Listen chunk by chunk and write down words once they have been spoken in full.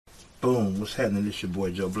Boom, what's happening? This your boy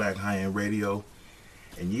Joe Black, High End Radio.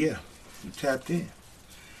 And yeah, you tapped in.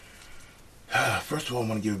 First of all, I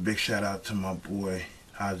want to give a big shout out to my boy,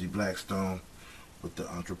 Haji Blackstone, with the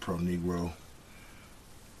Entrepro Negro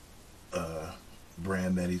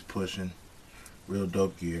brand that he's pushing. Real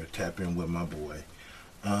dope gear. Tap in with my boy.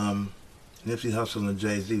 Nipsey Hussle and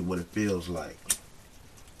Jay-Z, What It Feels Like.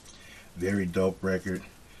 Very dope record.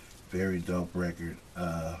 Very dope record.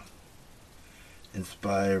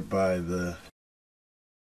 Inspired by the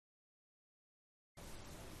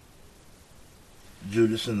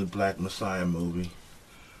Judas and the Black Messiah movie.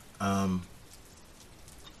 I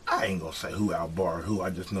ain't gonna say who outbarred who. I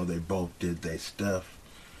just know they both did their stuff.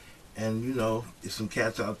 And you know, there's some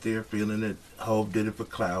cats out there feeling it. Hov did it for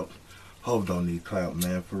clout. Hov don't need clout,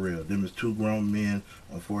 man, for real. Them is two grown men.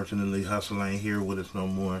 Unfortunately, Hussle ain't here with us no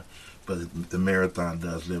more. But the marathon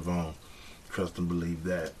does live on. Trust and believe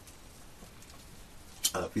that.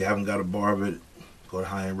 If you haven't got a bar of it, go to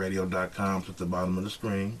highendradio.com. It's at the bottom of the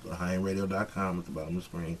screen. Go to highendradio.com at the bottom of the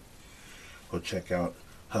screen. Go check out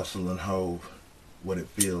Hussle and Hov, What It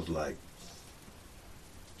Feels Like.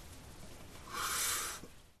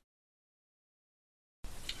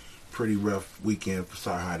 Pretty rough weekend for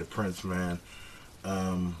Sci-Hi the Prince, man.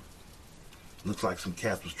 Looks like some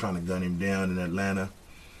cats was trying to gun him down in Atlanta.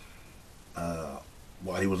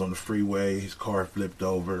 While he was on the freeway, his car flipped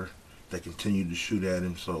over. They continued to shoot at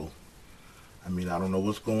him. So, I mean, I don't know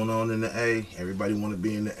what's going on in the A. Everybody want to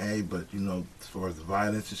be in the A, but, you know, as far as the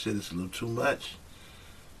violence and shit, it's a little too much.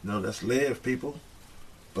 You know, let's live, people.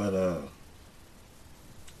 But,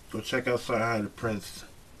 go check out Sci-Hi the Prince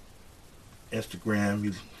Instagram.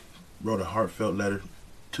 He wrote a heartfelt letter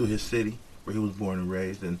to his city where he was born and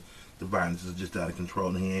raised, and the violence is just out of control,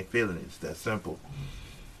 and he ain't feeling it. It's that simple.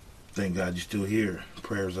 Thank God you're still here.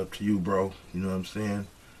 Prayers up to you, bro. You know what I'm saying?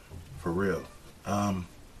 For real.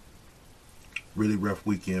 Really rough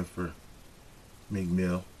weekend for Meek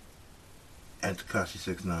Mill and Tekashi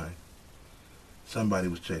 6ix9ine. Somebody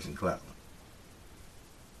was chasing clout.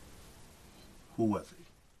 Who was it?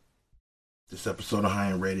 This episode of High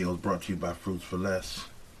End Radio is brought to you by Fruits for Less.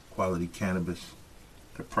 Quality cannabis.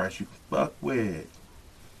 The price you can fuck with.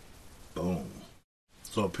 Boom.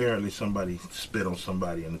 So apparently somebody spit on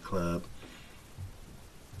somebody in the club.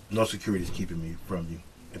 No security's keeping me from you,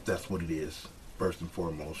 if that's what it is, first and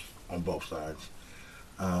foremost, on both sides.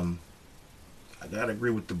 I gotta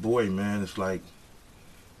agree with the boy, man. It's like,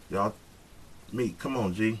 y'all, me, come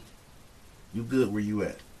on, G. You good where you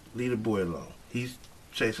at. Leave the boy alone. He's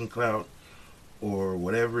chasing clout or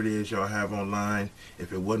whatever it is y'all have online.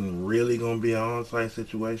 If it wasn't really gonna be an on-site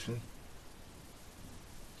situation,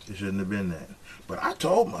 it shouldn't have been that. But I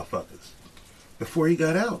told motherfuckers before he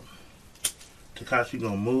got out, Tekashi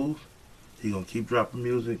gonna move, he gonna keep dropping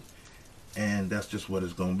music, and that's just what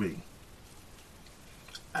it's gonna be.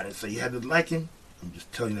 I didn't say you had to like him. I'm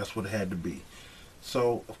just telling you that's what it had to be.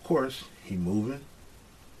 So of course he moving,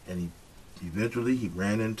 and he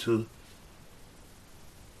ran into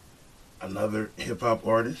another hip hop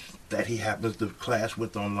artist that he happens to clash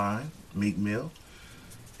with online, Meek Mill,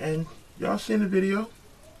 and y'all seen the video.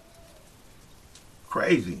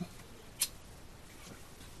 Crazy.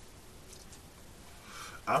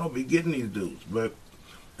 I don't be getting these dudes, but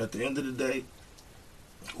at the end of the day,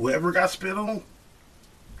 whoever got spit on,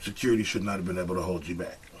 security should not have been able to hold you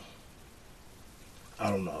back. I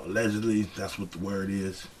don't know. Allegedly, that's what the word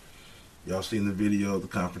is. Y'all seen the video of the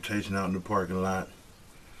confrontation out in the parking lot.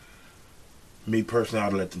 Me personally,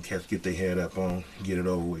 I'd let them cats get their head up on, get it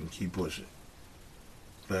over with, and keep pushing.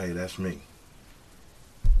 But hey, that's me.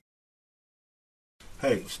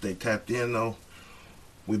 Hey, stay tapped in though.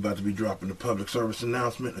 We about to be dropping a public service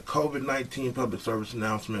announcement, a COVID-19 public service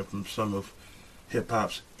announcement from some of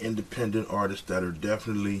hip-hop's independent artists that are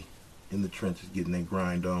definitely in the trenches getting their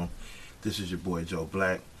grind on. This is your boy Joe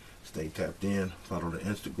Black. Stay tapped in. Follow the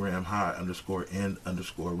Instagram,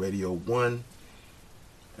 high_end_radio1.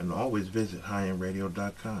 And always visit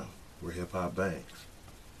highendradio.com where hip-hop bangs.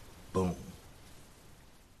 Boom.